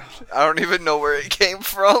 hold on. I don't even know where it came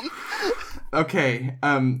from. Okay.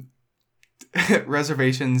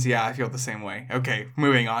 Reservations, yeah, I feel the same way. Okay,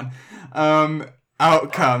 moving on.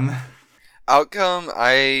 Outcome,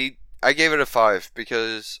 I gave it a 5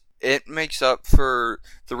 because it makes up for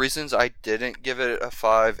the reasons I didn't give it a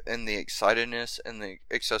 5 in the excitedness and the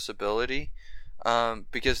accessibility.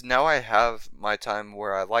 Because now I have my time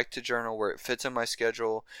where I like to journal, where it fits in my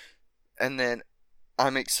schedule, and then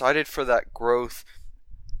I'm excited for that growth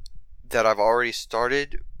that I've already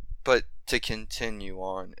started, but to continue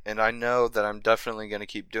on. And I know that I'm definitely going to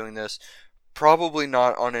keep doing this. Probably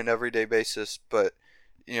not on an everyday basis, but,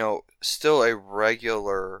 you know, still a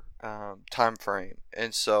regular time frame.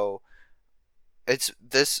 And so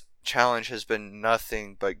this challenge has been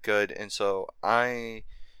nothing but good. And so I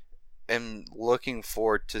am looking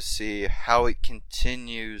forward to see how it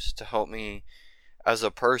continues to help me as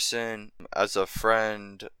a person, as a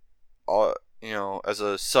friend, you know, as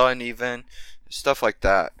a son, even stuff like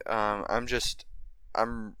that. I'm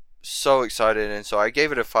so excited, and so I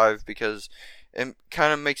gave it a 5 because it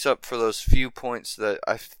kind of makes up for those few points that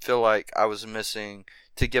I feel like I was missing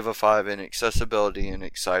to give a 5 in accessibility and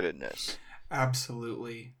excitedness.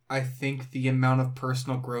 Absolutely. I think the amount of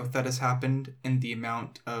personal growth that has happened and the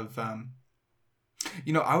amount of, I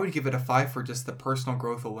would give it a 5 for just the personal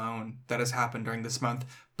growth alone that has happened during this month.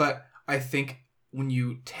 But I think when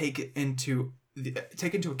you take into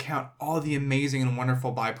account all the amazing and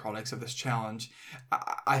wonderful byproducts of this challenge,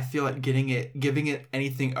 I feel like giving it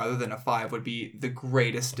anything other than a 5 would be the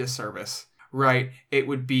greatest disservice, right? It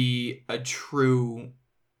would be a true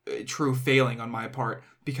failing on my part,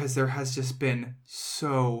 because there has just been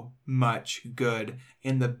so much good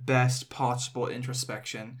in the best possible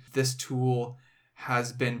introspection. This tool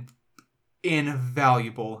has been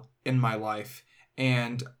invaluable in my life,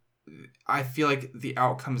 and I feel like the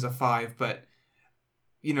outcome is a 5, but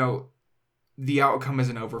the outcome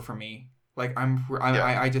isn't over for me. Like I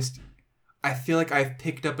feel like I've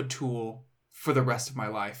picked up a tool for the rest of my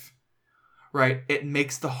life. Right? It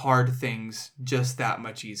makes the hard things just that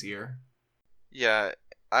much easier. Yeah,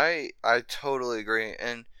 I totally agree.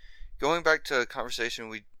 And going back to a conversation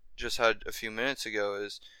we just had a few minutes ago,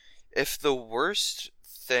 is if the worst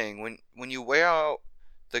thing, when you weigh out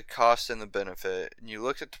the cost and the benefit and you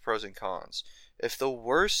look at the pros and cons, if the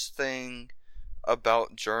worst thing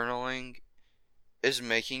about journaling is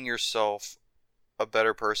making yourself a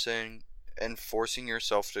better person and forcing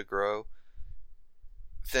yourself to grow,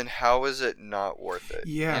 then how is it not worth it?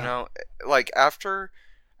 Yeah. Like after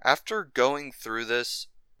going through this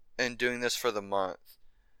and doing this for the month,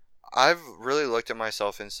 I've really looked at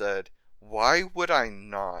myself and said, why would I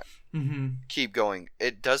not keep going?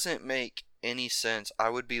 It doesn't make any sense. I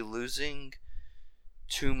would be losing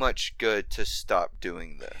too much good to stop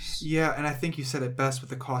doing this. Yeah, and I think you said it best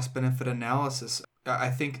with the cost-benefit analysis. I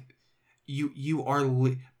think you are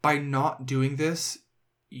by not doing this,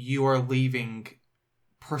 you are leaving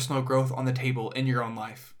personal growth on the table in your own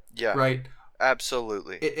life. Yeah. Right?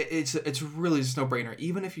 Absolutely. It's really just no brainer.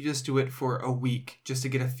 Even if you just do it for a week just to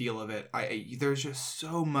get a feel of it, there's just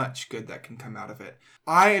so much good that can come out of it.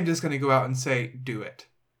 I am just going to go out and say, do it.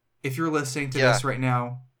 If you're listening to this right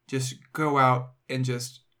now, just go out and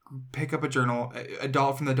just pick up a journal, a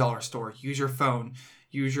dollar from the dollar store. Use your phone,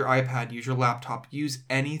 use your iPad, use your laptop, use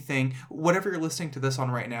anything. Whatever you're listening to this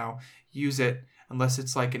on right now, use it. Unless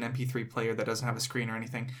it's like an MP3 player that doesn't have a screen or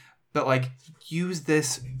anything. But like, use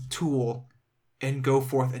this tool and go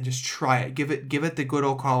forth and just try it. Give it the good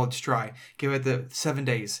old college try. Give it the 7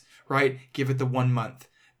 days, right? Give it the 1 month.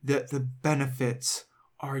 The benefits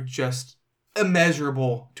are just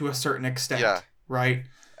immeasurable to a certain extent. Yeah. Right?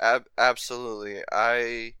 Absolutely.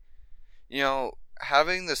 Having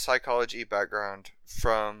the psychology background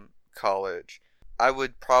from college, I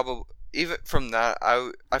would probably, even from that,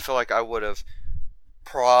 I feel like I would have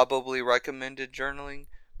probably recommended journaling,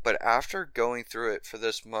 but after going through it for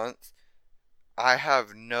this month, I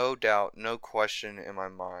have no doubt, no question in my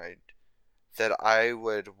mind that I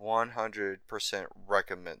would 100%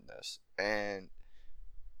 recommend this. And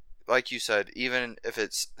like you said, even if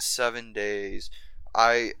it's 7 days,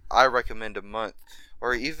 I recommend a month,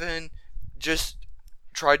 or even just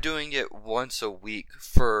try doing it once a week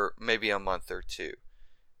for maybe a month or two.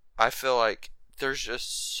 I feel like there's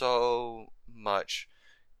just so much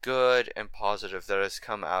good and positive that has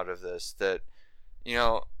come out of this that,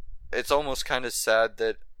 it's almost kind of sad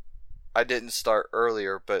that I didn't start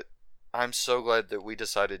earlier, but I'm so glad that we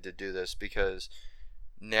decided to do this, because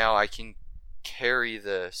now I can carry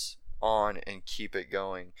this on and keep it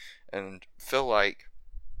going and feel like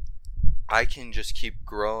I can just keep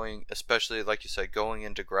growing, especially like you said, going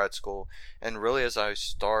into grad school, and really as I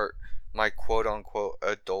start my quote unquote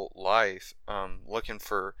adult life, looking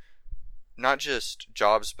for not just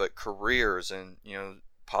jobs but careers, and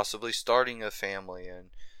possibly starting a family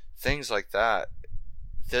and things like that.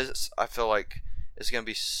 This, I feel like, is going to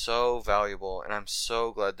be so valuable, and I'm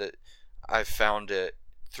so glad that I found it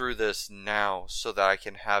through this now so that I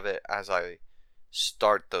can have it as I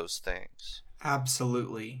start those things.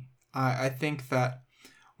 Absolutely. I think that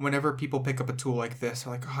whenever people pick up a tool like this,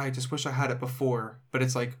 they're like, oh, I just wish I had it before. But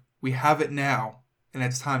it's like, we have it now, and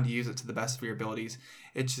it's time to use it to the best of your abilities.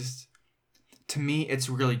 It's just, to me, it's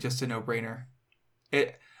really just a no-brainer.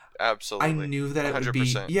 Absolutely. I knew that it 100%.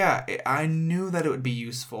 Would be, I knew that it would be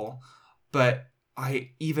useful, but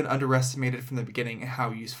I even underestimated from the beginning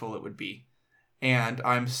how useful it would be. And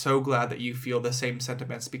I'm so glad that you feel the same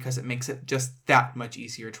sentiments, because it makes it just that much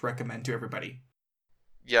easier to recommend to everybody.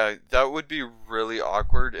 Yeah, that would be really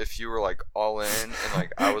awkward if you were like all in and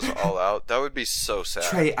like I was all out. That would be so sad.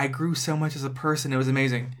 Trey, I grew so much as a person. It was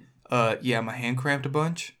amazing. My hand cramped a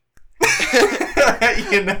bunch.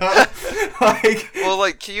 Well,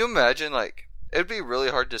 like, can you imagine, like, it'd be really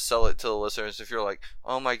hard to sell it to the listeners if you're like,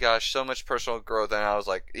 oh my gosh, so much personal growth, and I was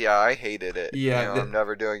like, yeah, I hated it. Yeah, I'm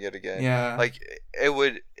never doing it again. Yeah. Like,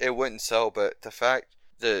 it wouldn't sell, but the fact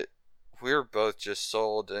that we're both just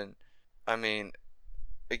sold, and I mean,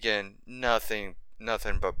 again, nothing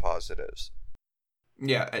but positives.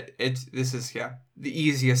 Yeah, this is the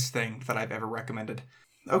easiest thing that I've ever recommended.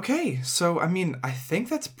 Okay, so I mean, I think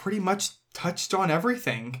that's pretty much touched on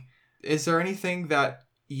everything. Is there anything that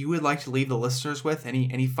you would like to leave the listeners with?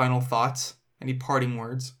 Any final thoughts? Any parting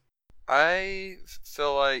words? I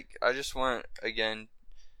feel like I just want, again,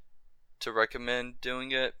 to recommend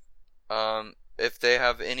doing it. If they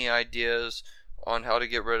have any ideas on how to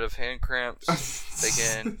get rid of hand cramps, they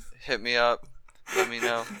can hit me up. Let me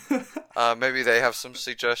know. Maybe they have some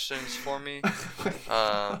suggestions for me.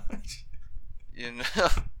 You know.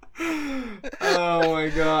 Oh my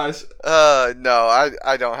gosh. No,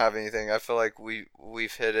 I don't have anything. I feel like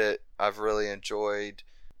we've hit it. I've really enjoyed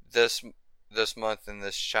this month and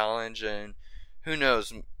this challenge, and who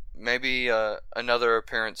knows, maybe another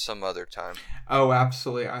appearance some other time. Oh,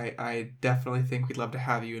 absolutely. I definitely think we'd love to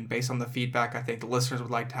have you, and based on the feedback, I think the listeners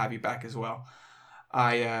would like to have you back as well.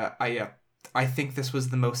 I think this was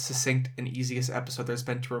the most succinct and easiest episode there's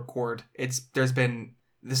been to record.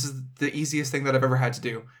 This is the easiest thing that I've ever had to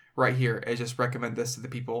do right here, is just recommend this to the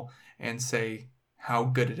people and say how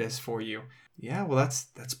good it is for you. Yeah, well,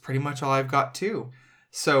 that's pretty much all I've got too.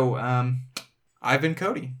 So, I've been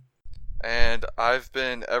Cody. And I've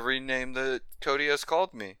been every name that Cody has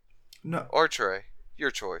called me. No. Or Trey.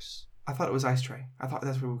 Your choice. I thought it was Ice Trey. I thought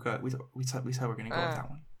that's where we said we were going to go with that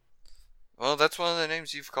one. Well, that's one of the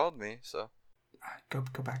names you've called me, so. Go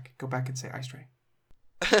back and say Ice Trey.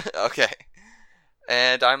 Okay.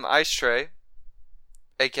 And I'm Ice Trey,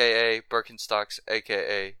 a.k.a. Birkenstocks,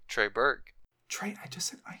 a.k.a. Trey Burke. Trey, I just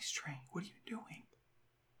said Ice Trey. What are you doing?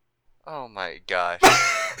 Oh my gosh.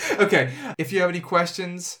 Okay, if you have any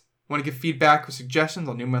questions, want to give feedback or suggestions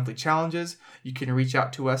on new monthly challenges, you can reach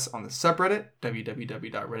out to us on the subreddit,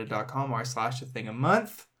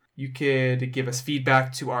 www.reddit.com/athingamonth. You could give us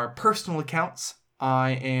feedback to our personal accounts.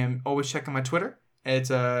 I am always checking my Twitter.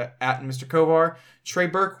 It's at Mr. Kovar. Trey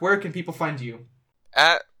Burke, where can people find you?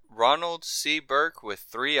 At Ronald C. Burke with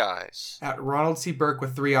 3 eyes. At Ronald C. Burke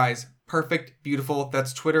with 3 eyes. Perfect, beautiful.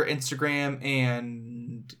 That's Twitter, Instagram,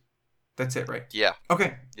 and that's it, right? Yeah.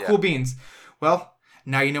 Okay, yeah. Cool beans. Well,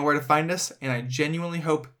 now you know where to find us, and I genuinely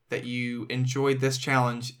hope that you enjoyed this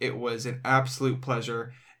challenge. It was an absolute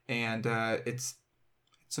pleasure, and it's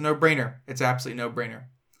a no-brainer. It's absolutely no-brainer.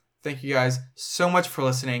 Thank you guys so much for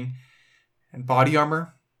listening. And Body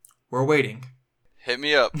Armor, we're waiting. Hit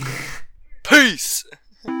me up. Peace!